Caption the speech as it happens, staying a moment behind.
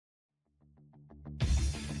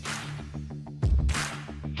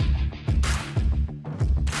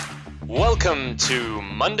Welcome to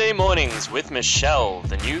Monday Mornings with Michelle,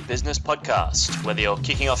 the new business podcast. Whether you're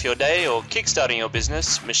kicking off your day or kickstarting your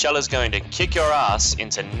business, Michelle is going to kick your ass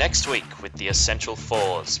into next week with the essential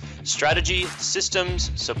fours: strategy,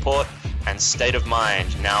 systems, support, and state of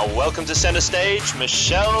mind. Now, welcome to center stage,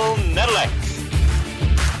 Michelle Nedelec.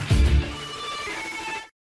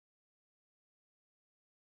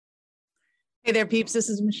 Hey there, peeps. This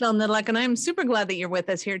is Michelle Nedelec, and I'm super glad that you're with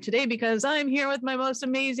us here today because I'm here with my most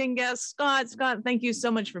amazing guest, Scott. Scott, thank you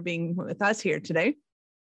so much for being with us here today.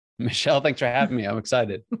 Michelle, thanks for having me. I'm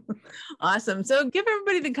excited. Awesome. So give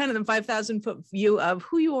everybody the 5,000-foot view of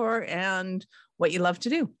who you are and what you love to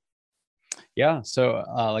do. Yeah. So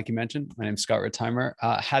like you mentioned, my name's Scott Ritzheimer.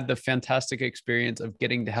 Had the fantastic experience of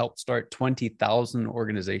getting to help start 20,000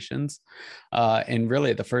 organizations in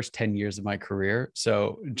really the first 10 years of my career.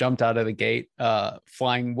 So jumped out of the gate,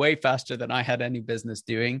 flying way faster than I had any business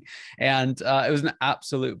doing. And it was an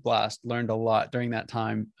absolute blast. Learned a lot during that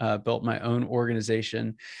time, built my own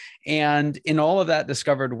organization. And in all of that,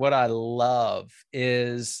 discovered what I love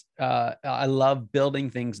is I love building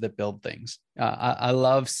things that build things. I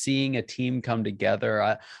love seeing a team come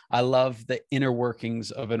together. I love the inner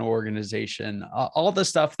workings of an organization, all the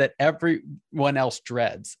stuff that everyone else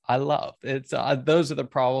dreads. I love it's those are the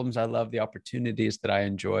problems. I love the opportunities that I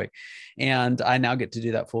enjoy. And I now get to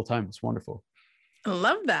do that full time. It's wonderful. I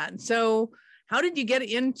love that. So how did you get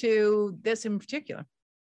into this in particular?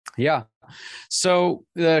 Yeah. So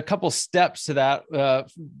a couple steps to that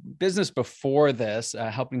business before this,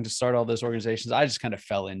 helping to start all those organizations, I just kind of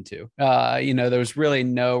fell into, there was really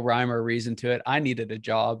no rhyme or reason to it. I needed a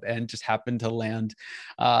job and just happened to land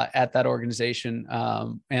at that organization.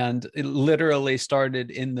 And it literally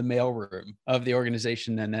started in the mailroom of the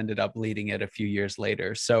organization and ended up leading it a few years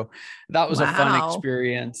later. So that was a fun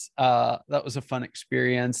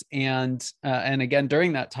experience. And again,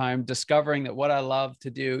 during that time, discovering that what I love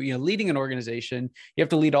to do, leading an organization, you have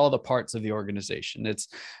to lead all the parts of the organization.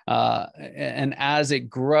 And as it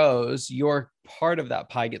grows, your part of that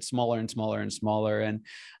pie gets smaller and smaller and smaller.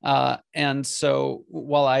 And so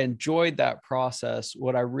while I enjoyed that process,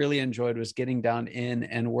 what I really enjoyed was getting down in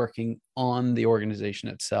and working on the organization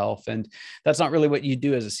itself. And that's not really what you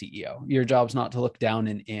do as a CEO. Your job's not to look down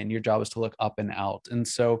and in, your job is to look up and out. And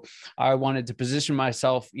so I wanted to position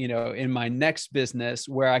myself, in my next business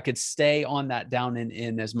where I could stay on that down and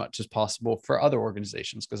in as much as possible for other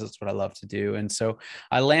organizations, because that's what I love to do. And so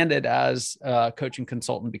I landed as a coaching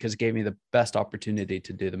consultant because it gave me the best opportunity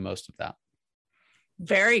to do the most of that.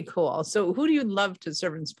 Very cool. So who do you love to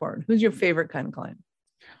serve and support? Who's your favorite kind of client?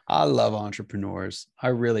 I love entrepreneurs. I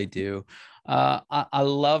really do. I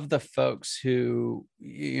love the folks who,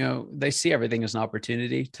 they see everything as an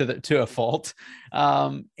opportunity to a fault.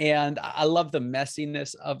 And I love the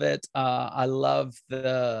messiness of it. I love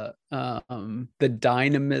the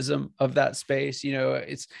dynamism of that space.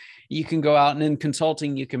 You can go out and in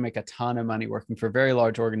consulting, you can make a ton of money working for very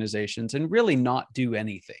large organizations and really not do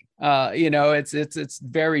anything. It's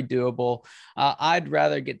very doable. I'd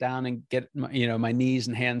rather get down and get my knees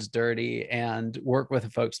and hands dirty and work with the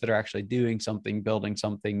folks that are actually doing something, building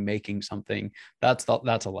something, making something. That's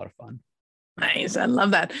a lot of fun. Nice. I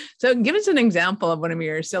love that. So give us an example of one of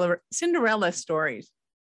your Cinderella stories.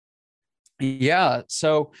 Yeah.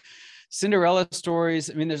 So Cinderella stories,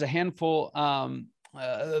 there's a handful.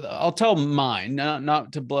 I'll tell mine,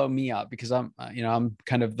 not to blow me up because I'm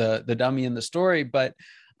kind of the dummy in the story, but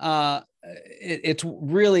it's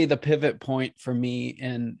really the pivot point for me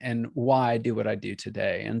and why I do what I do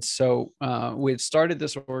today. And so we had started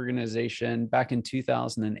this organization back in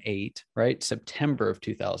 2008, right? September of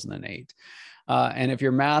 2008. And if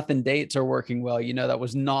your math and dates are working well, that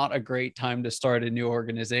was not a great time to start a new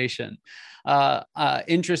organization.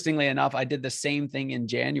 Interestingly enough, I did the same thing in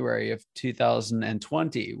January of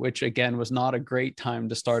 2020, which again was not a great time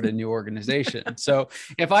to start a new organization. So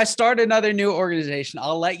if I start another new organization,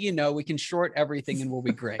 I'll let you know. We can short everything and we'll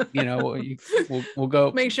be great. We'll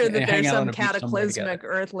go make sure that there's some cataclysmic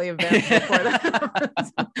earthly event before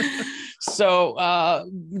that. So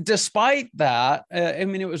despite that,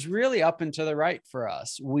 it was really up and to the right for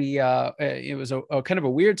us. It was a kind of a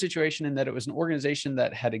weird situation in that it was an organization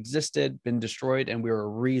that had existed, been destroyed, and we were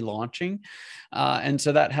relaunching. And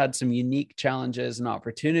so that had some unique challenges and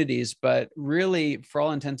opportunities, but really for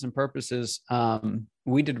all intents and purposes,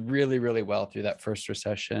 we did really, really well through that first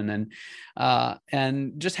recession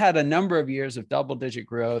and just had a number of years of double-digit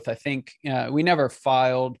growth. I think we never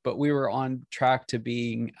filed, but we were on track to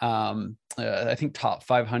being, I think, top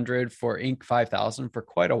 500 for Inc. 5000 for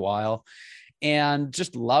quite a while. And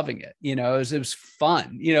just loving it, it was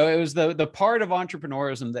fun. It was the part of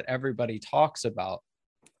entrepreneurism that everybody talks about.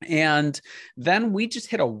 And then we just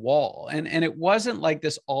hit a wall, and it wasn't like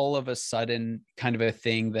this all of a sudden kind of a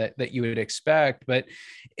thing that you would expect, but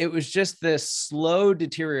it was just this slow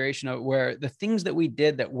deterioration of where the things that we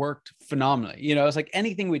did that worked phenomenally, it's like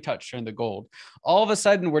anything we touched turned to gold. All of a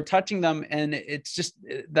sudden we're touching them, and it's just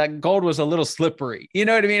that gold was a little slippery. You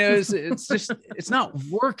know what I mean? It's just, it's not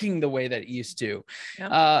working the way that it used to.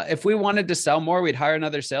 Yeah. If we wanted to sell more, we'd hire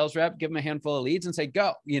another sales rep, give them a handful of leads and say,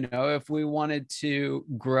 go. If we wanted to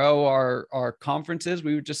grow our conferences,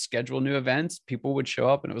 we would just schedule new events. People would show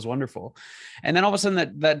up, and it was wonderful. And then all of a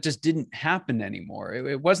sudden that just didn't happen anymore.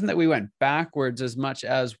 It wasn't that we went backwards as much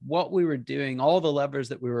as what we were doing, all the levers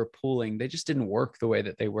that we were pulling, they just didn't work the way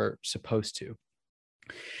that they were supposed to.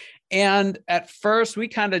 And at first we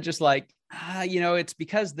kind of just like, it's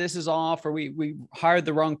because this is off, or we hired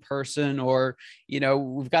the wrong person, or,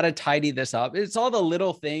 we've got to tidy this up. It's all the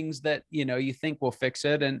little things that, you think will fix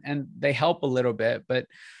it, and they help a little bit, but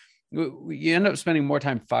you end up spending more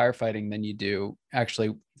time firefighting than you do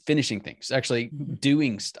actually finishing things, actually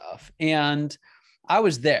doing stuff. And I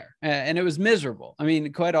was there, and it was miserable. I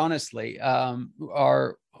mean, quite honestly,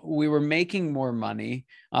 we were making more money,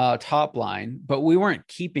 top line, but we weren't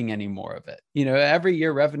keeping any more of it. Every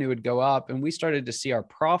year revenue would go up, and we started to see our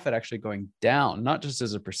profit actually going down, not just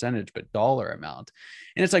as a percentage, but dollar amount.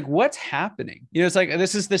 And it's like, what's happening? It's like,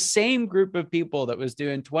 this is the same group of people that was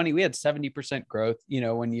doing 20, we had 70% growth,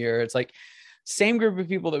 1 year. It's like same group of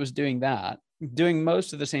people that was doing that, doing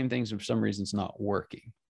most of the same things, for some reasons not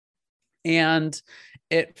working. And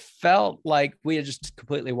it felt like we had just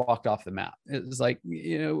completely walked off the map. It was like,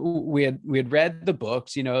 we had read the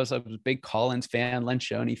books, so I was a big Collins fan,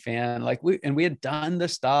 Lencioni fan, we had done the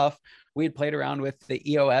stuff. We had played around with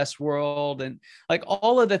the EOS world, and like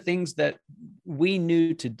all of the things that we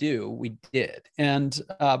knew to do, we did. And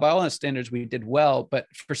by all the standards, we did well, but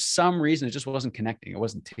for some reason, it just wasn't connecting. It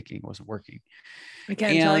wasn't ticking. It wasn't working. I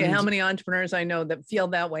can't tell you how many entrepreneurs I know that feel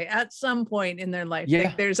that way at some point in their life. Yeah.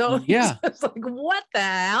 Like, there's always it's like, what the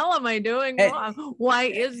hell am I doing wrong? Why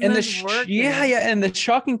isn't this working? Yeah. And the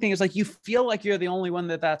shocking thing is, like, you feel like you're the only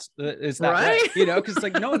one is that right? way, because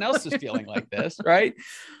like no one else is feeling like this, right?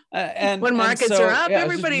 And when markets are up,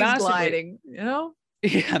 everybody's gliding,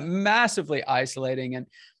 Yeah, massively isolating,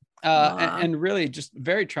 and really just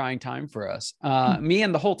very trying time for us. Me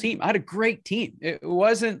and the whole team. I had a great team. It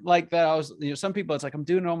wasn't like that. I was, some people, it's like, I'm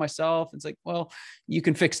doing it all myself. It's like, well, you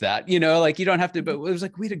can fix that, like you don't have to, but it was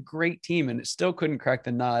like, we had a great team, and it still couldn't crack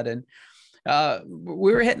the nut. And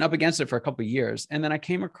we were hitting up against it for a couple of years. And then I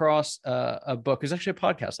came across a book. It was actually a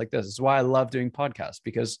podcast like this. This is why I love doing podcasts,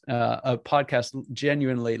 because a podcast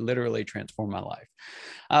genuinely, literally transformed my life.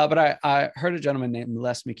 But I heard a gentleman named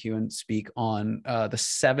Les McEwen speak on the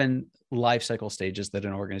 7 life cycle stages that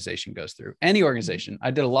an organization goes through. Any organization. I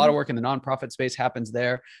did a lot of work in the nonprofit space, happens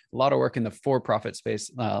there, a lot of work in the for-profit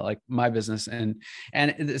space, like my business. And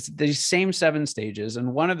it's these same 7 stages.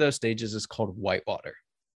 And one of those stages is called whitewater.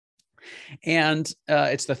 And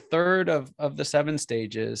it's the third of the 7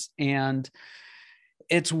 stages. And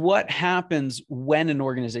it's what happens when an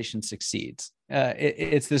organization succeeds.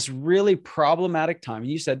 It's this really problematic time.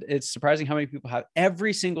 You said it's surprising how many people have.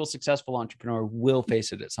 Every single successful entrepreneur will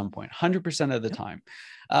face it at some point, 100% of the time.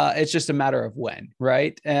 It's just a matter of when,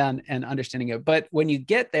 right? And understanding it. But when you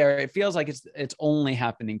get there, it feels like it's only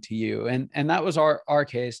happening to you. And that was our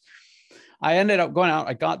case. I ended up going out.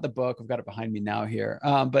 I got the book. I've got it behind me now here,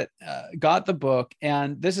 but got the book.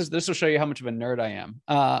 And this will show you how much of a nerd I am.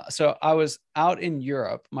 So I was out in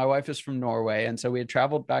Europe. My wife is from Norway. And so we had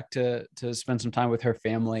traveled back to spend some time with her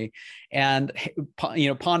family, and,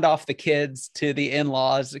 pawned off the kids to the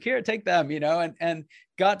in-laws. Like, here, take them, and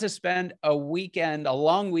got to spend a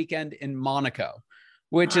long weekend in Monaco,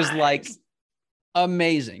 which is like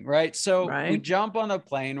amazing, right? So we jump on a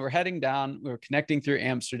plane, we're heading down, we're connecting through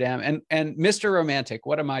Amsterdam, and Mr. Romantic,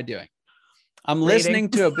 what am I doing? I'm listening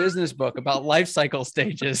to a business book about life cycle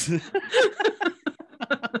stages.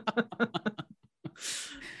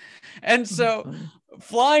 And so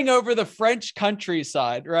flying over the French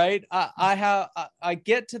countryside, right? I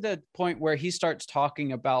get to the point where he starts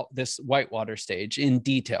talking about this whitewater stage in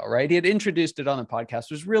detail, right? He had introduced it on the podcast,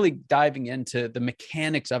 was really diving into the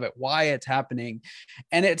mechanics of it, why it's happening.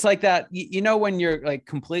 And it's like that, when you're like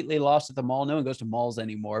completely lost at the mall, no one goes to malls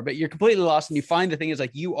anymore, but you're completely lost and you find the thing is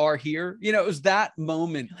like, you are here, it was that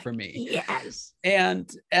moment for me. Yes. And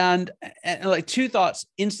like 2 thoughts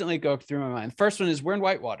instantly go through my mind. First one is, we're in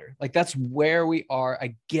whitewater. Like, that's where we are.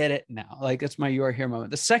 I get it now. Like, that's my you are here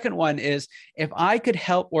moment. The second one is, if I could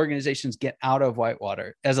help organizations get out of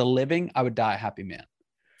whitewater as a living, I would die a happy man.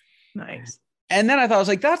 Nice. And then I thought, I was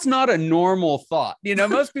like, that's not a normal thought.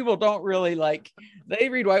 Most people don't really they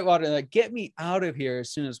read Whitewater and get me out of here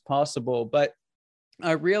as soon as possible. But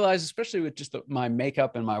I realized, especially with just my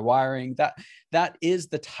makeup and my wiring, that is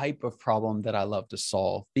the type of problem that I love to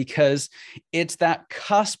solve, because it's that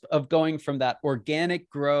cusp of going from that organic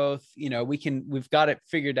growth, we've got it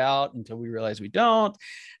figured out until we realize we don't,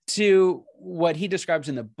 to what he describes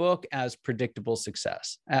in the book as predictable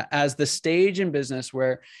success, as the stage in business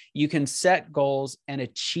where you can set goals and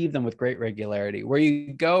achieve them with great regularity, where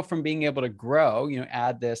you go from being able to grow,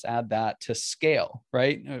 add this, add that, to scale,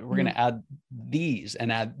 right? We're going to add these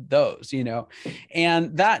and add those,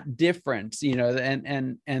 and that difference,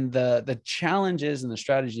 and the challenges and the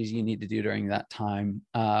strategies you need to do during that time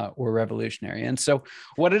were revolutionary. And so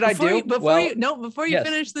what did I do? Before you yes.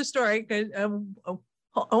 finish the story,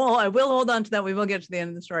 I will hold on to that. We will get to the end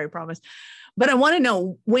of the story, I promise. But I want to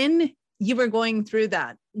know, when you were going through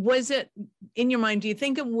that, was it in your mind, do you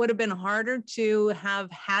think it would have been harder to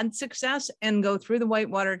have had success and go through the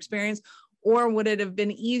Whitewater experience? Or would it have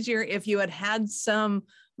been easier if you had some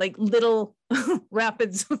little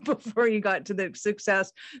rapids before you got to the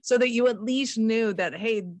success, so that you at least knew that,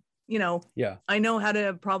 hey, I know how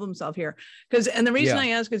to problem solve here? And the reason I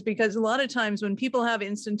ask is because a lot of times when people have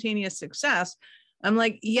instantaneous success, I'm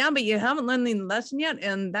like, yeah, but you haven't learned the lesson yet.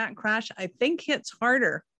 And that crash, I think, hits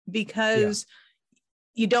harder because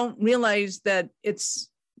you don't realize that it's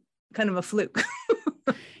kind of a fluke.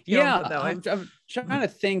 I'm trying to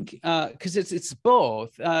think, because it's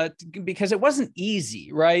both, because it wasn't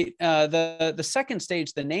easy, right? The second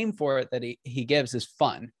stage, the name for it that he gives is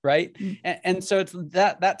fun, right? And so it's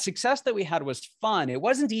that success that we had was fun. It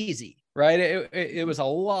wasn't easy, right? It was a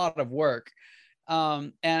lot of work.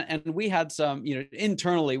 And we had some,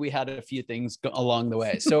 internally, we had a few things along the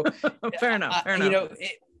way. So fair enough.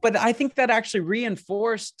 But I think that actually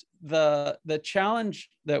reinforced the challenge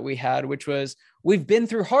that we had, which was, we've been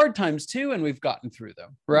through hard times too, and we've gotten through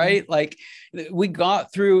them, right? We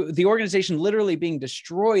got through the organization literally being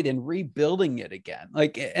destroyed and rebuilding it again.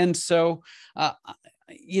 And so,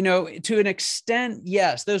 to an extent,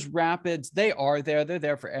 yes, those rapids, they're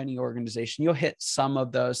there for any organization. You'll hit some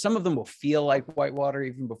of those. Some of them will feel like Whitewater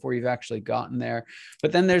even before you've actually gotten there.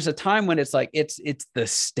 But then there's a time when it's it's the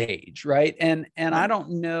stage, right? And I don't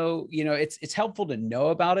know, it's helpful to know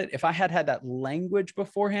about it. If I had that language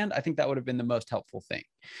beforehand, I think that would have been the most helpful thing,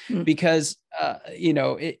 because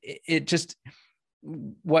it just,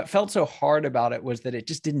 what felt so hard about it was that it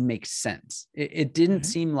just didn't make sense. It didn't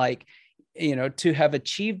seem like, to have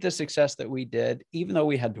achieved the success that we did, even though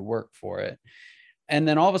we had to work for it, and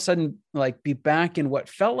then all of a sudden, be back in what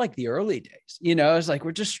felt like the early days. It's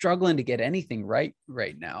we're just struggling to get anything right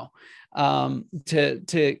now.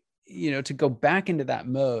 To go back into that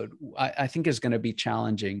mode, I think is going to be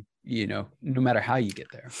challenging, no matter how you get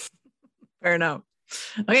there. Fair enough.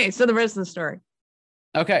 Okay, so the rest of the story.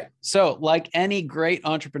 Okay, so like any great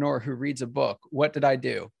entrepreneur who reads a book, what did I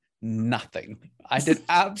do? Nothing. I did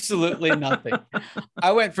absolutely nothing.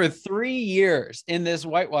 I went for 3 years in this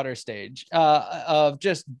Whitewater stage of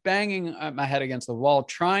just banging my head against the wall,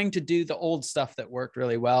 trying to do the old stuff that worked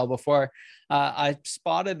really well before I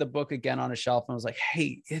spotted the book again on a shelf and was like,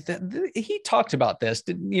 hey, he talked about this,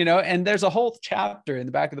 and there's a whole chapter in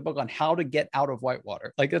the back of the book on how to get out of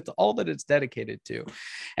Whitewater. That's all that it's dedicated to.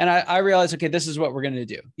 And I realized, okay, this is what we're going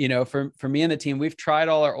to do. For me and the team, we've tried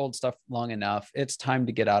all our old stuff long enough. It's time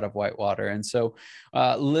to get out of Whitewater. And so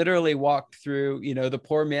literally walked through, the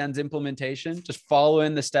poor man's implementation, just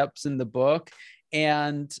following the steps in the book.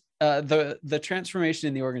 And the transformation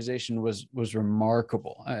in the organization was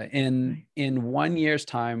remarkable. In 1 year's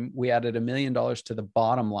time, we added $1 million to the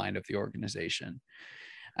bottom line of the organization.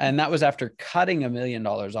 And that was after cutting $1 million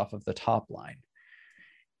off of the top line,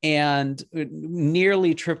 and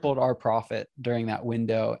nearly tripled our profit during that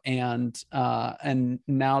window. And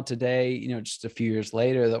now today, just a few years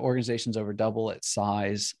later, the organization's over double its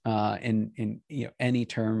size in any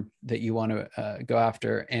term that you want to go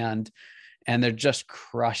after. And they're just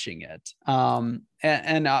crushing it. After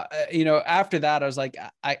that, I was like,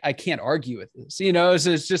 I can't argue with this. So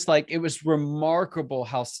it's just it was remarkable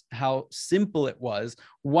how simple it was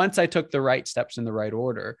once I took the right steps in the right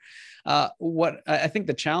order. What I think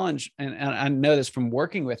the challenge, and I know this from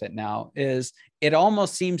working with it now, is it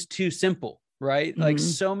almost seems too simple, right? Mm-hmm.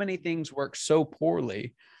 So many things work so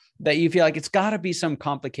poorly that you feel like it's got to be some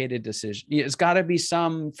complicated decision. It's got to be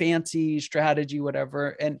some fancy strategy,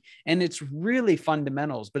 whatever. And it's really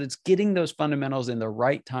fundamentals, but it's getting those fundamentals in the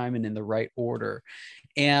right time and in the right order.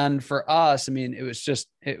 And for us,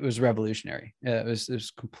 it was revolutionary. It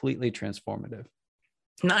was completely transformative.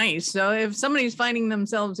 Nice. So if somebody's finding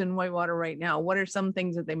themselves in whitewater right now, what are some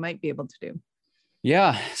things that they might be able to do?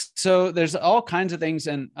 Yeah. So there's all kinds of things.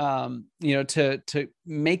 And, to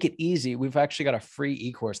make it easy, we've actually got a free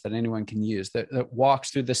e-course that anyone can use that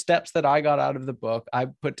walks through the steps that I got out of the book. I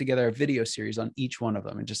put together a video series on each one of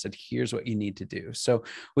them and just said, here's what you need to do. So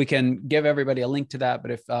we can give everybody a link to that.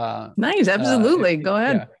 But if, nice, absolutely. Go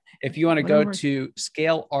ahead. Yeah. If you want to go to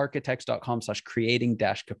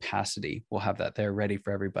scalearchitects.com/creating-capacity, we'll have that there ready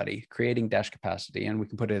for everybody, creating-capacity, and we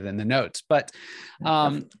can put it in the notes. But,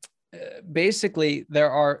 basically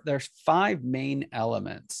there's 5 main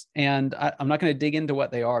elements, and I'm not going to dig into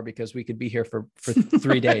what they are because we could be here for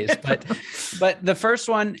 3 days, but the first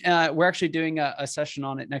one, we're actually doing a session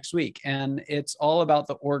on it next week, and it's all about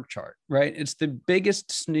the org chart, right? It's the biggest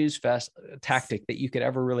snooze fest tactic that you could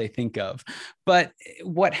ever really think of. But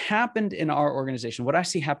what happened in our organization, what I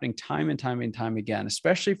see happening time and time and time again,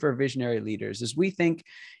 especially for visionary leaders, is we think,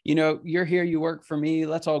 you're here, you work for me,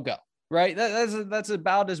 let's all go. Right. That's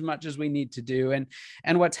about as much as we need to do. And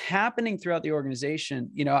what's happening throughout the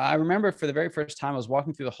organization, I remember for the very first time I was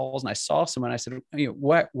walking through the halls and I saw someone. I said,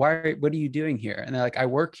 what are you doing here? And they're like, I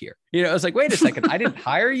work here. I was like, wait a second, I didn't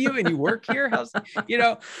hire you and you work here?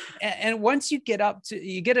 And once you get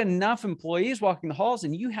enough employees walking the halls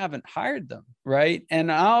and you haven't hired them, right?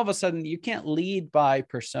 And all of a sudden you can't lead by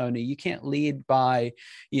persona. You can't lead by,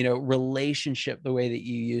 relationship the way that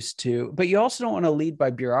you used to, but you also don't want to lead by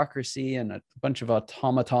bureaucracy and a bunch of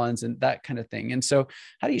automatons and that kind of thing. And so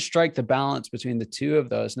how do you strike the balance between the two of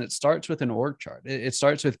those? And it starts with an org chart. It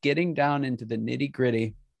starts with getting down into the nitty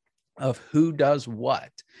gritty of who does what.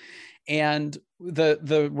 And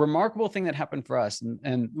the remarkable thing that happened for us,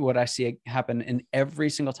 and what I see happen in every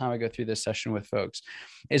single time I go through this session with folks,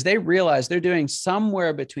 is they realize they're doing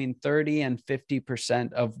somewhere between 30 and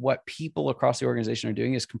 50% of what people across the organization are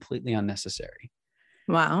doing is completely unnecessary.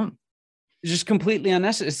 Wow. Just completely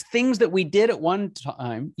unnecessary. It's things that we did at one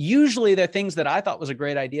time. Usually they're things that I thought was a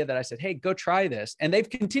great idea that I said, hey, go try this. And they've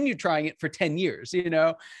continued trying it for 10 years,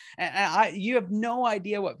 and you have no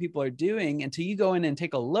idea what people are doing until you go in and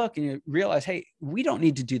take a look and you realize, hey, we don't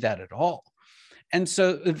need to do that at all. And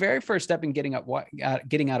so the very first step in getting out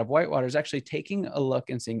of whitewater is actually taking a look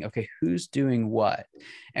and saying, okay, who's doing what?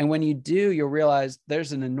 And when you do, you'll realize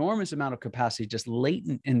there's an enormous amount of capacity just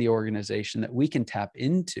latent in the organization that we can tap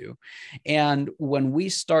into. And when we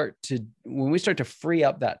start to free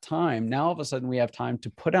up that time, now all of a sudden we have time to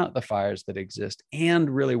put out the fires that exist and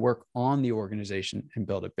really work on the organization and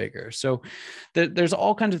build it bigger. So there's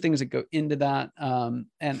all kinds of things that go into that. And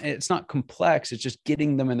it's not complex. It's just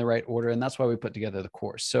getting them in the right order. And that's why we put together the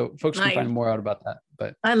course. So folks can find more out about that.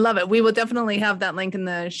 But I love it. We will definitely have that link in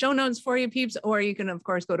the show notes for you, peeps, or you can, of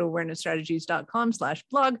course, go to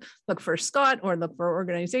awarenessstrategies.com/blog, look for Scott or look for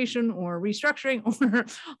organization or restructuring or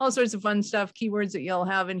all sorts of fun stuff, keywords that you'll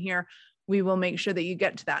have in here. We will make sure that you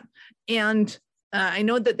get to that. And I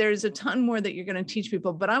know that there's a ton more that you're going to teach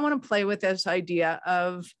people, but I want to play with this idea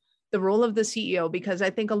of the role of the CEO, because I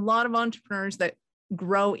think a lot of entrepreneurs that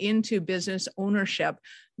grow into business ownership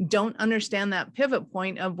don't understand that pivot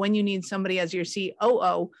point of when you need somebody as your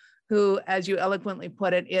COO, who, as you eloquently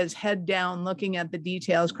put it, is head down, looking at the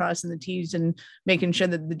details, crossing the T's and making sure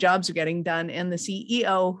that the jobs are getting done, and the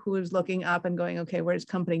CEO who is looking up and going, okay, where's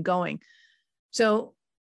the company going? So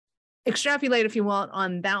extrapolate, if you want,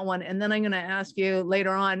 on that one. And then I'm going to ask you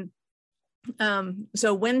later on,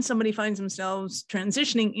 so when somebody finds themselves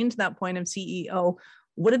transitioning into that point of CEO,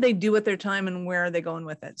 what do they do with their time and where are they going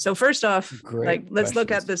with it? So first off, let's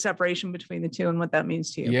look at the separation between the two and what that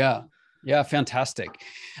means to you. Yeah. Fantastic.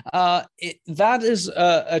 That is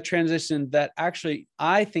a transition that actually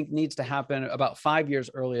I think needs to happen about 5 years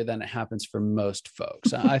earlier than it happens for most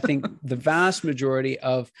folks. I think the vast majority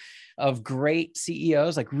of great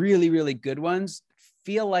CEOs, like really, really good ones,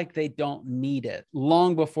 feel like they don't need it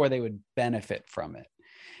long before they would benefit from it.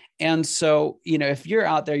 And so, if you're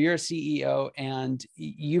out there, you're a CEO and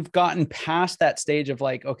you've gotten past that stage of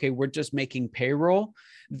like, okay, we're just making payroll,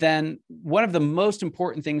 then one of the most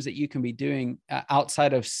important things that you can be doing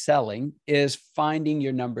outside of selling is finding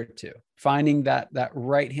your number two, finding that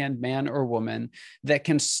right-hand man or woman that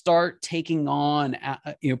can start taking on,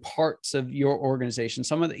 parts of your organization,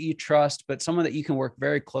 someone that you trust, but someone that you can work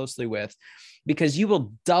very closely with, because you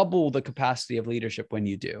will double the capacity of leadership when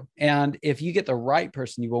you do. And if you get the right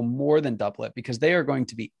person, you will more than double it, because they are going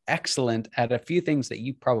to be excellent at a few things that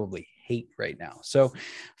you probably hate right now. So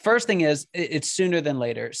first thing is, it's sooner than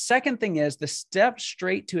later. Second thing is, the step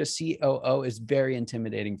straight to a COO is very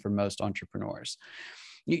intimidating for most entrepreneurs.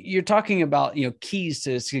 you're talking about, keys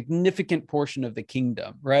to a significant portion of the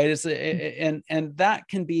kingdom, right? And that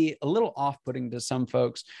can be a little off-putting to some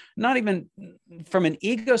folks, not even from an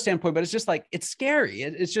ego standpoint, but it's just like, it's scary.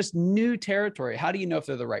 It's just new territory. How do you know if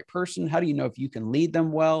they're the right person? How do you know if you can lead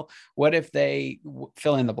them well? What if they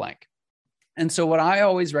fill in the blank? And so what I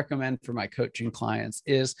always recommend for my coaching clients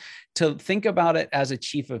is to think about it as a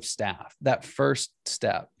chief of staff, that first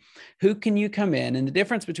step. Who can you come in? And the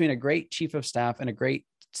difference between a great chief of staff and a great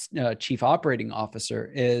chief operating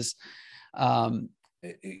officer is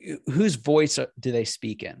whose voice do they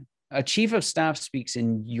speak in? A chief of staff speaks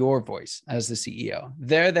in your voice as the CEO.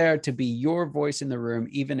 They're there to be your voice in the room,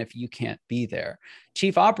 even if you can't be there.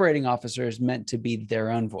 Chief operating officer is meant to be their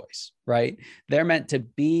own voice, right? They're meant to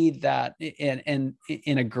be that, and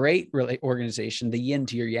in a great organization, the yin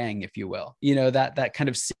to your yang, if you will, that kind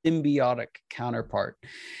of symbiotic counterpart.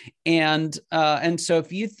 And so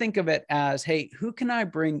if you think of it as, hey, who can I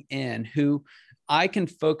bring in who I can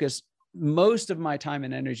focus most of my time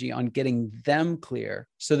and energy on getting them clear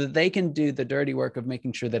so that they can do the dirty work of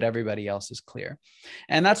making sure that everybody else is clear.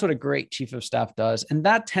 And that's what a great chief of staff does. And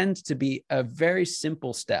that tends to be a very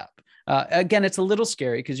simple step. Again, it's a little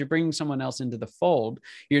scary because you're bringing someone else into the fold.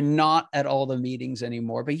 You're not at all the meetings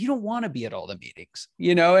anymore, but you don't want to be at all the meetings,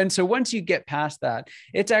 And so once you get past that,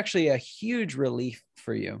 it's actually a huge relief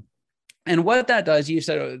for you. And what that does, you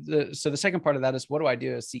said, so the second part of that is, what do I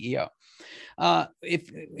do as CEO?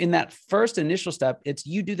 If in that first initial step, it's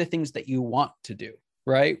you do the things that you want to do,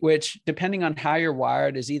 right? Which, depending on how you're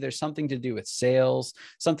wired, is either something to do with sales,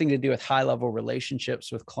 something to do with high-level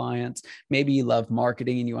relationships with clients. Maybe you love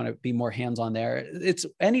marketing and you want to be more hands-on there. It's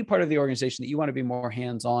any part of the organization that you want to be more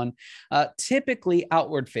hands-on, typically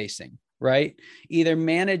outward-facing. Right? Either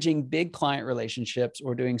managing big client relationships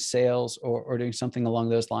or doing sales or doing something along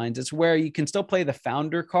those lines. It's where you can still play the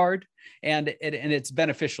founder card and it's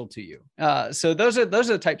beneficial to you. So those are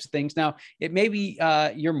the types of things. Now, it may be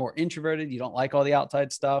you're more introverted, you don't like all the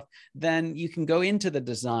outside stuff, then you can go into the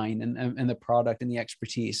design and the product and the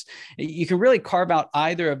expertise. You can really carve out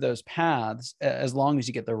either of those paths as long as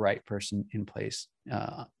you get the right person in place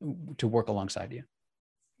to work alongside you.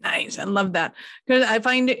 Nice. I love that. Because I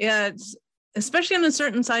find it's, especially in a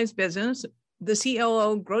certain size business, the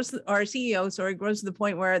CEO grows to the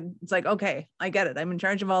point where it's like, okay, I get it. I'm in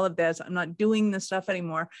charge of all of this. I'm not doing this stuff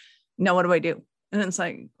anymore. Now, what do I do? And it's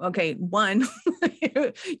like, okay, one,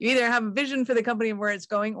 you either have a vision for the company of where it's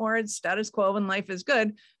going, or it's status quo and life is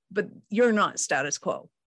good, but you're not status quo.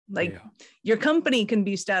 Your company can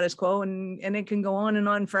be status quo and it can go on and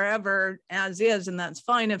on forever as is. And that's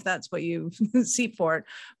fine if that's what you see for it.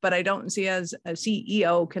 But I don't see as a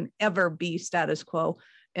CEO can ever be status quo.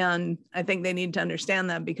 And I think they need to understand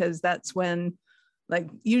that, because that's when,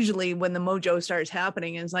 usually when the mojo starts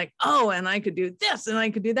happening, is like, oh, and I could do this and I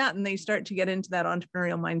could do that. And they start to get into that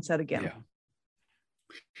entrepreneurial mindset again.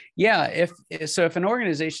 Yeah. If an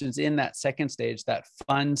organization is in that second stage, that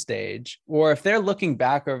fun stage, or if they're looking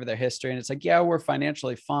back over their history and it's like, yeah, we're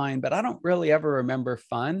financially fine, but I don't really ever remember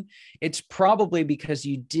fun, it's probably because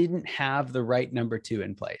you didn't have the right number two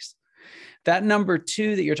in place. That number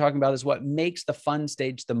two that you're talking about is what makes the fun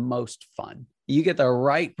stage the most fun. You get the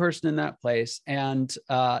right person in that place. And,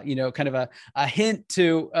 kind of a hint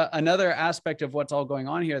to another aspect of what's all going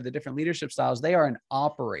on here, the different leadership styles, they are an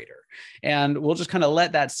operator. And we'll just kind of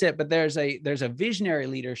let that sit. But there's a visionary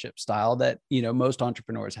leadership style that, most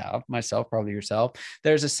entrepreneurs have, myself, probably yourself.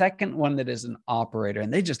 There's a second one that is an operator,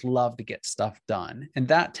 and they just love to get stuff done. And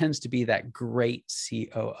that tends to be that great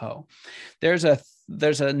COO.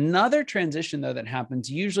 There's another transition, though, that happens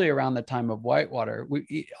usually around the time of Whitewater.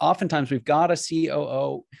 Oftentimes we've got a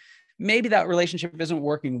COO. Maybe that relationship isn't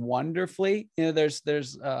working wonderfully. There's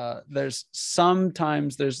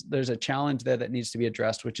sometimes there's a challenge there that needs to be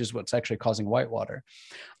addressed, which is what's actually causing Whitewater.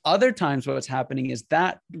 Other times what's happening is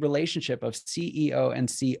that relationship of CEO and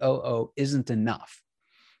COO isn't enough.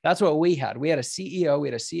 That's what we had. We had a CEO, we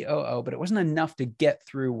had a COO, but it wasn't enough to get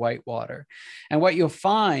through Whitewater. And what you'll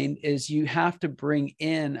find is you have to bring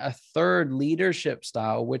in a third leadership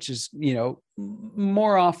style, which is,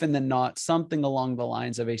 more often than not, something along the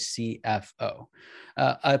lines of a CFO,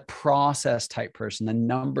 a process type person, a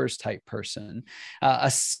numbers type person,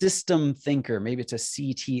 a system thinker. Maybe it's a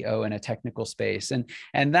CTO in a technical space.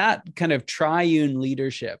 And that kind of triune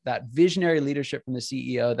leadership, that visionary leadership from the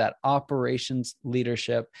CEO, that operations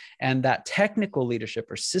leadership, and that technical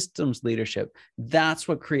leadership or systems leadership, that's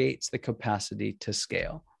what creates the capacity to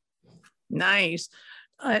scale. Nice.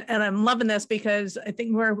 And I'm loving this, because I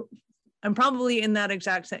think I'm probably in that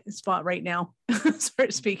exact spot right now, sort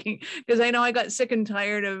of speaking, because I know I got sick and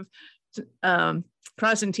tired of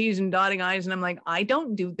crossing T's and dotting I's. And I'm like, I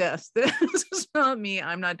don't do this. This is not me.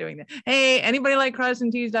 I'm not doing that. Hey, anybody like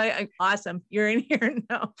crossing T's, awesome. You're in here.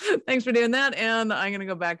 No, thanks for doing that. And I'm going to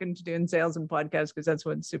go back into doing sales and podcasts because that's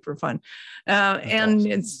what's super fun. And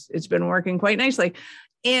awesome. It's been working quite nicely.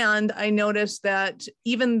 And I noticed that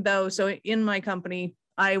even though, so in my company,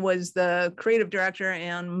 I was the creative director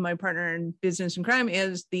and my partner in business and crime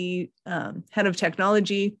is the head of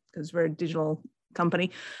technology because we're a digital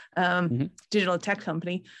company, digital tech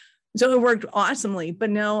company. So it worked awesomely. But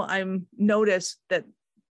now I'm noticed that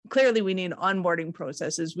clearly we need onboarding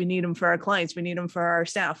processes. We need them for our clients. We need them for our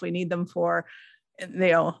staff. We need them for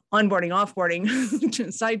onboarding,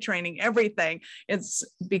 offboarding, side training, everything. It's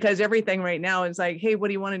because everything right now is like, hey, what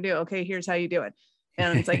do you want to do? Okay, here's how you do it.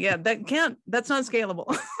 And it's like, yeah, that's not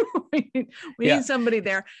scalable. we need somebody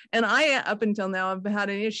there. And I, up until now, I've had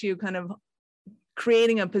an issue kind of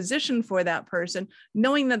creating a position for that person,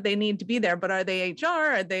 knowing that they need to be there, but are they HR?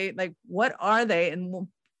 Are they like, what are they? And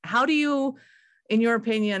how do you, in your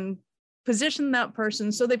opinion, position that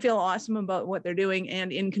person so they feel awesome about what they're doing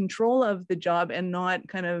and in control of the job and not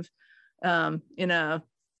kind of in a,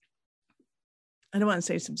 I don't want to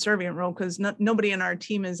say subservient role because nobody in our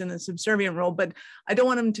team is in a subservient role, but I don't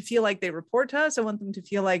want them to feel like they report to us. I want them to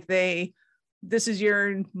feel like this is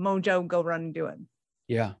your mojo, go run and do it.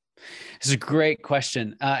 Yeah. This is a great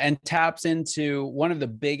question and taps into one of the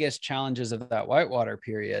biggest challenges of that whitewater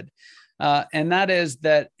period. And that is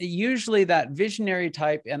that usually that visionary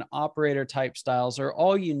type and operator type styles are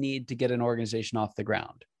all you need to get an organization off the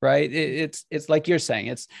ground, right? It's like you're saying,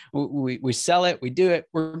 it's we sell it, we do it,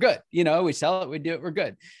 we're good. We sell it, we do it, we're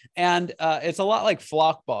good. And it's a lot like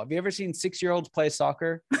flock ball. Have you ever seen 6-year-olds play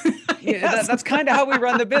soccer? Yes. That's kind of how we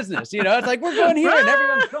run the business. It's like we're going here and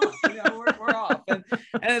everyone's gone. We're off,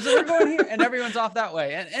 and so we're going here and everyone's off that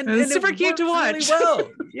way. And it's super cute to watch. Really well,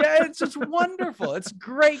 yeah, it's just wonderful. It's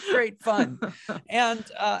great fun.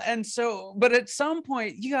 And so, but at some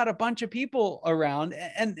point you got a bunch of people around,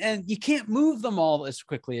 and you can't move them all as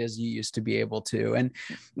quickly as you used to be able to. And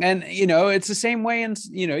it's the same way. And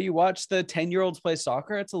you watch the 10-year-olds play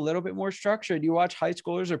soccer. It's a little bit more structured. You watch high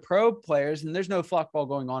schoolers or pro players, and there's no flock ball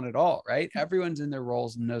going on at all. Right? Everyone's in their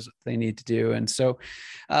roles and knows what they need to do. And so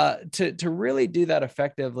to really do that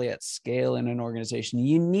effectively at scale in an organization,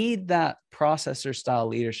 you need that processor style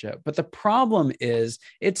leadership. But the problem is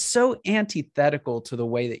it's so antithetical to the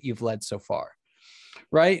way that you've led so far.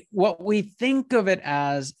 Right? What we think of it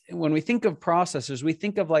as when we think of processors, we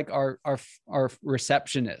think of like our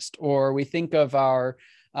receptionist, or we think of our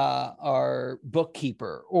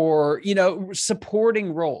bookkeeper, or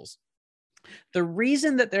supporting roles. The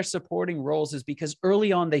reason that they're supporting roles is because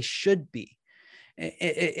early on they should be.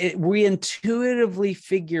 We intuitively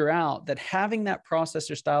figure out that having that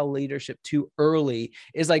processor style leadership too early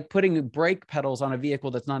is like putting brake pedals on a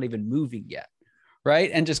vehicle that's not even moving yet.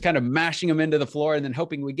 Right. And just kind of mashing them into the floor and then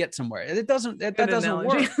hoping we get somewhere. That doesn't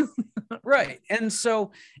work. Right. And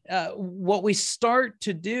so what we start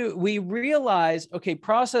to do, we realize, okay,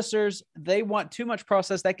 processors, they want too much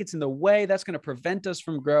process. That gets in the way. That's going to prevent us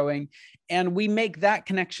from growing. And we make that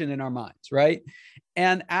connection in our minds. Right.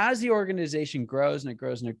 And as the organization grows and it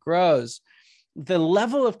grows and it grows, the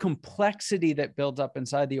level of complexity that builds up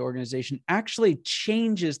inside the organization actually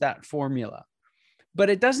changes that formula. But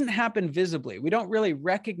it doesn't happen visibly. We don't really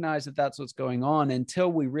recognize that that's what's going on until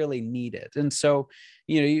we really need it. And so,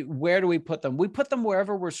 where do we put them? We put them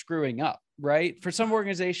wherever we're screwing up, right? For some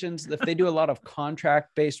organizations, if they do a lot of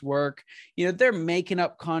contract-based work, they're making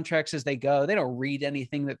up contracts as they go. They don't read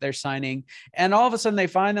anything that they're signing. And all of a sudden they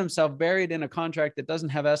find themselves buried in a contract that doesn't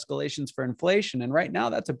have escalations for inflation. And right now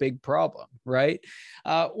that's a big problem, right?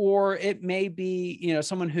 Or it may be,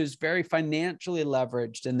 someone who's very financially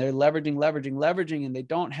leveraged and they're leveraging, and they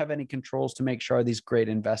don't have any controls to make sure are these great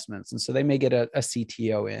investments. And so they may get a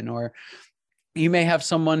CTO in, or you may have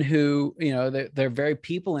someone who, they're very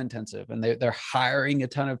people intensive and they're hiring a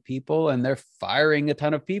ton of people and they're firing a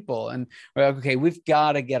ton of people. And we're like, okay, we've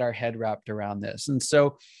got to get our head wrapped around this. And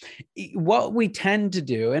so what we tend to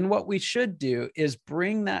do and what we should do is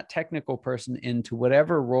bring that technical person into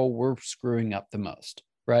whatever role we're screwing up the most.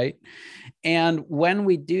 Right. And when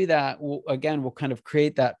we do that, we'll kind of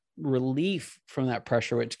create that relief from that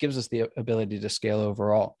pressure, which gives us the ability to scale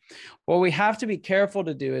overall. What we have to be careful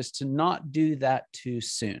to do is to not do that too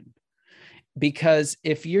soon. Because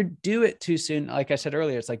if you do it too soon, like I said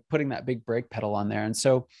earlier, it's like putting that big brake pedal on there. And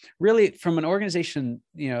so really from an organization,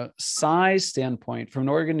 size standpoint, from an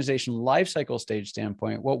organization life cycle stage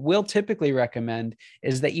standpoint, what we'll typically recommend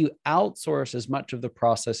is that you outsource as much of the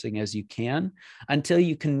processing as you can until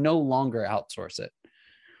you can no longer outsource it.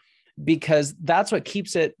 because that's what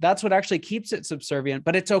actually keeps it subservient,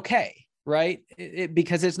 but it's okay. Right.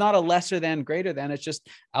 Because it's not a lesser than, greater than, it's just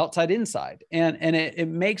outside, inside. And it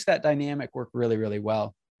makes that dynamic work really, really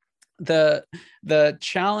well. The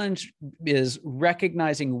challenge is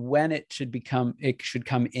recognizing when it should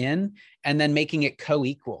come in, and then making it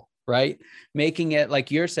co-equal. Right? Making it,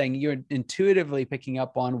 like you're saying, you're intuitively picking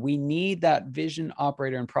up on, we need that vision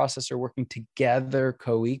operator and processor working together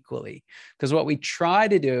co-equally. Because what we try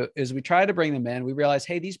to do is we try to bring them in. We realize,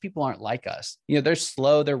 hey, these people aren't like us. They're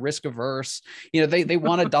slow, they're risk averse. They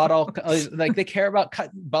want to dot all, like they care about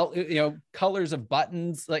colors of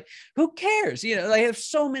buttons. Like, who cares? They have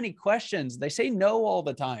so many questions. They say no all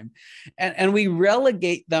the time. And we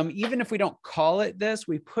relegate them, even if we don't call it this,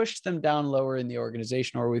 we push them down lower in the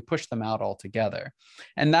organization, or we push them out altogether.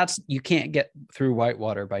 And you can't get through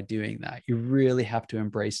whitewater by doing that. You really have to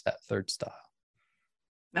embrace that third style.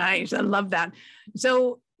 Nice. I love that.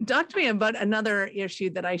 So talk to me about another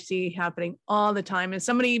issue that I see happening all the time is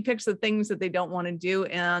somebody picks the things that they don't want to do.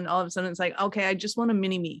 And all of a sudden it's like, okay, I just want a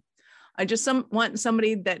mini me. I just want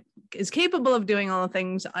somebody that is capable of doing all the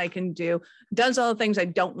things I can do, does all the things I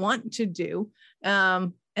don't want to do.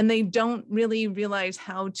 And they don't really realize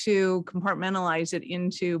how to compartmentalize it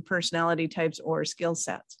into personality types or skill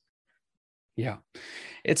sets. Yeah,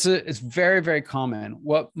 it's very, very common.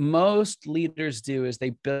 What most leaders do is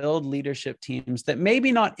they build leadership teams that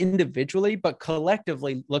maybe not individually, but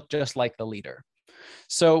collectively look just like the leader.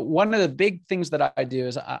 So one of the big things that I do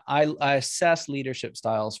is I assess leadership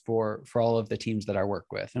styles for all of the teams that I work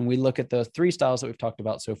with. And we look at the 3 styles that we've talked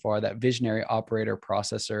about so far, that visionary, operator,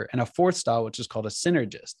 processor, and a 4th style, which is called a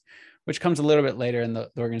synergist, which comes a little bit later in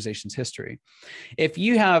the organization's history. If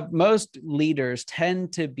you have, most leaders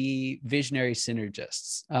tend to be visionary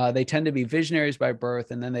synergists. They tend to be visionaries by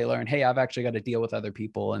birth, and then they learn, hey, I've actually got to deal with other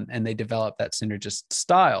people, and they develop that synergist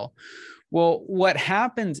style. Well, what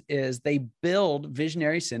happens is they build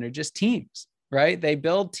visionary synergist teams, right? They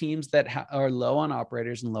build teams that are low on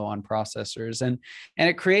operators and low on processors. And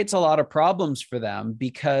it creates a lot of problems for them,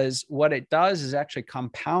 because what it does is actually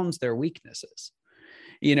compounds their weaknesses.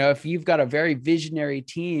 If you've got a very visionary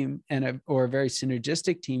team or a very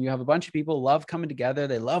synergistic team, you have a bunch of people love coming together.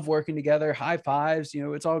 They love working together, high fives,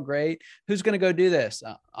 it's all great. Who's going to go do this?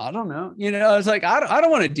 I don't know. It's like, I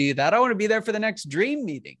don't want to do that. I want to be there for the next dream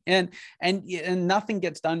meeting, and nothing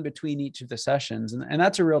gets done between each of the sessions. And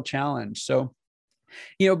that's a real challenge. So,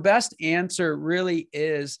 best answer really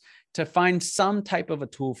is to find some type of a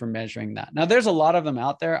tool for measuring that. Now, there's a lot of them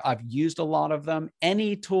out there. I've used a lot of them.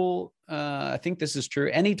 Any tool, I think this is true.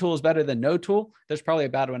 Any tool is better than no tool. There's probably a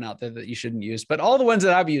bad one out there that you shouldn't use, but all the ones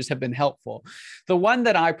that I've used have been helpful. The one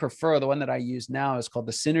that I prefer, the one that I use now, is called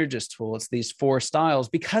the synergist tool. It's these 4 styles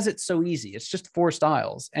because it's so easy. It's just 4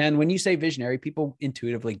 styles. And when you say visionary, people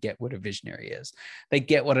intuitively get what a visionary is. They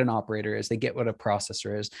get what an operator is. They get what a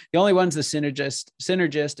processor is. The only one's the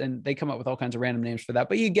synergist, and they come up with all kinds of random names for that,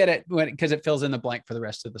 but you get it because it fills in the blank for the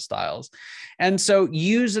rest of the styles. And so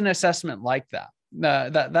use an assessment like that.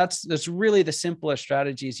 That's really the simplest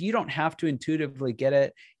strategies. You don't have to intuitively get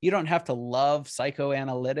it. You don't have to love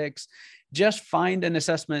psychoanalytics. Just find an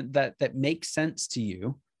assessment that makes sense to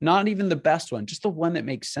you. Not even the best one, just the one that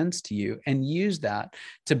makes sense to you, and use that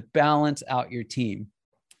to balance out your team.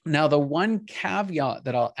 Now, the one caveat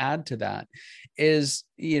that I'll add to that is,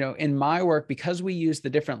 in my work, because we use the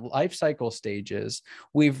different life cycle stages,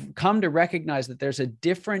 we've come to recognize that there's a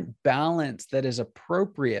different balance that is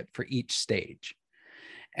appropriate for each stage.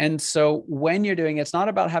 And so when you're doing, it's not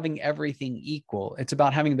about having everything equal. It's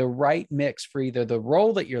about having the right mix for either the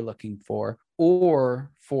role that you're looking for or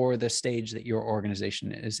for the stage that your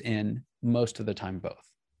organization is in, most of the time, both.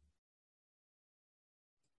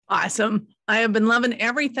 Awesome. I have been loving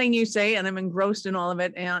everything you say, and I'm engrossed in all of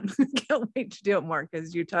it, and can't wait to do it more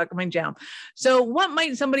because you talk my jam. So what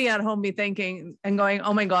might somebody at home be thinking and going,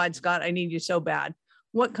 oh my God, Scott, I need you so bad?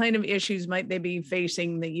 What kind of issues might they be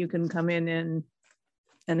facing that you can come in and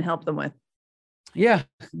help them with? Yeah,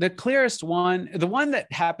 the clearest one, the one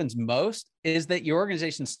that happens most, is that your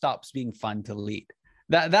organization stops being fun to lead.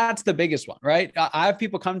 That's the biggest one, right? I have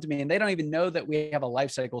people come to me and they don't even know that we have a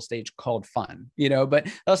life cycle stage called fun, but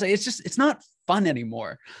they'll say, it's not fun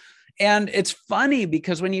anymore. And it's funny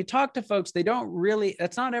because when you talk to folks, they don't really,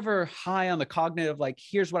 it's not ever high on the cognitive, like,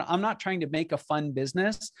 here's what, I'm not trying to make a fun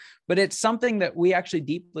business, but it's something that we actually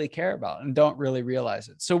deeply care about and don't really realize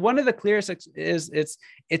it. So one of the clearest is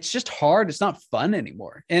it's just hard. It's not fun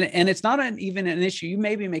anymore. And it's not even an issue. You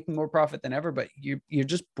may be making more profit than ever, but you're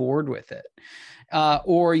just bored with it.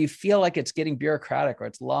 Or you feel like it's getting bureaucratic or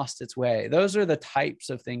it's lost its way. Those are the types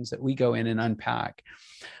of things that we go in and unpack.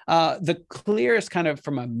 The clearest kind of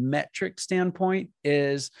from a metric standpoint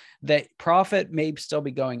is that profit may still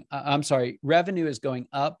be going, revenue is going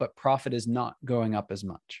up, but profit is not going up as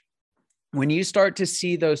much. When you start to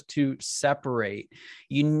see those two separate,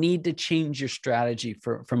 you need to change your strategy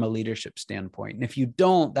from a leadership standpoint. And if you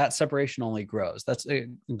don't, that separation only grows. That's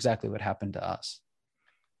exactly what happened to us.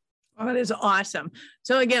 Oh, that is awesome.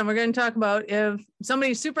 So again, we're going to talk about if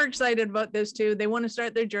somebody's super excited about this too, they want to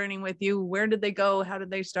start their journey with you. Where did they go? How did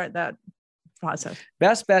they start that process?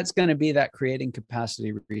 Best bet's going to be that creating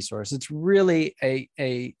capacity resource. It's really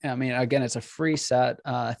again, it's a free set.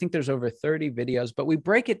 I think there's over 30 videos, but we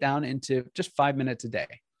break it down into just 5 minutes a day.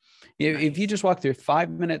 If you just walk through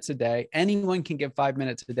 5 minutes a day, anyone can give 5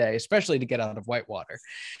 minutes a day, especially to get out of whitewater.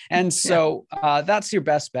 And so that's your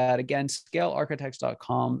best bet. Again,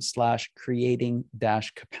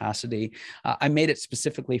 scalearchitects.com/creating-capacity. I made it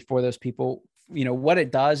specifically for those people. What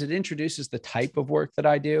it does, it introduces the type of work that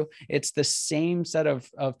I do. It's the same set of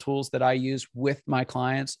tools that I use with my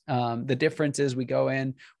clients. The difference is we go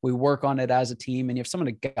in, we work on it as a team, and you have someone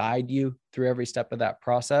to guide you through every step of that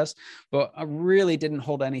process. But I really didn't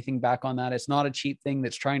hold anything back on that. It's not a cheap thing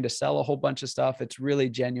that's trying to sell a whole bunch of stuff. It's really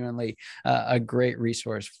genuinely a great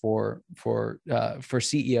resource for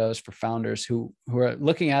CEOs, for founders who are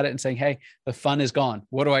looking at it and saying, hey, the fun is gone.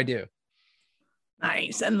 What do I do?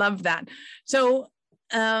 Nice. I love that. So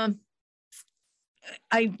I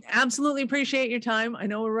absolutely appreciate your time. I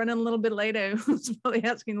know we're running a little bit late. I was probably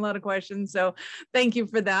asking a lot of questions. So thank you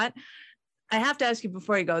for that. I have to ask you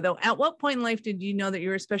before I go though, at what point in life did you know that you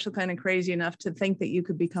were a special kind of crazy enough to think that you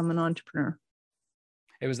could become an entrepreneur?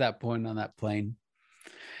 It was that point on that plane.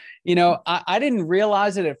 I didn't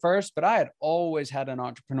realize it at first, but I had always had an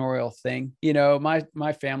entrepreneurial thing.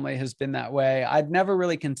 My family has been that way. I'd never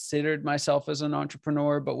really considered myself as an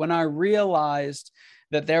entrepreneur, but when I realized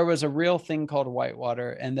that there was a real thing called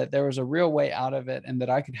whitewater and that there was a real way out of it and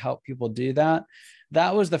that I could help people do that,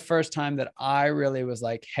 that was the first time that I really was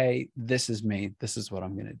like, hey, this is me. This is what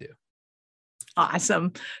I'm going to do.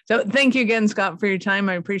 Awesome. So thank you again, Scott, for your time.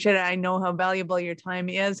 I appreciate it. I know how valuable your time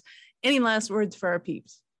is. Any last words for our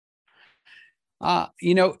peeps?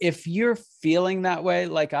 If you're feeling that way,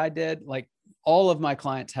 like I did, like all of my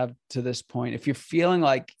clients have to this point, if you're feeling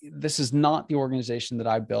like this is not the organization that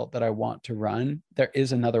I built that I want to run, there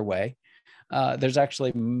is another way. There's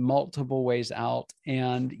actually multiple ways out,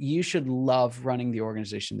 and you should love running the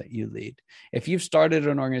organization that you lead. If you've started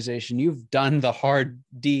an organization, you've done the hard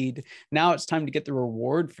deed. Now it's time to get the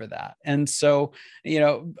reward for that. And so,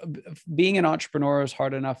 being an entrepreneur is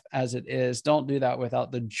hard enough as it is. Don't do that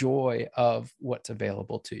without the joy of what's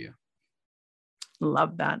available to you.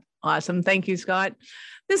 Love that. Awesome. Thank you, Scott.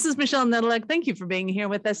 This is Michelle Nedelec. Thank you for being here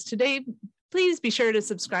with us today. Please be sure to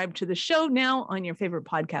subscribe to the show now on your favorite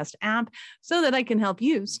podcast app so that I can help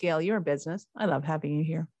you scale your business. I love having you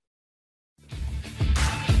here.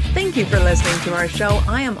 Thank you for listening to our show.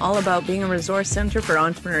 I am all about being a resource center for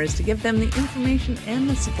entrepreneurs to give them the information and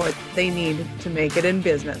the support they need to make it in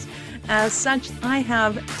business. As such, I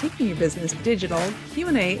have Taking Your Business Digital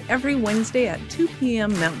Q&A every Wednesday at 2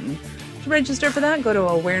 p.m. Mountain. To register for that, go to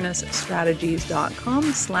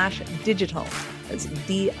awarenessstrategies.com/digital. That's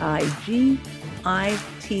DIGITAL.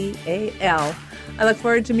 I look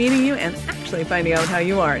forward to meeting you and actually finding out how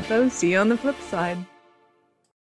you are. So see you on the flip side.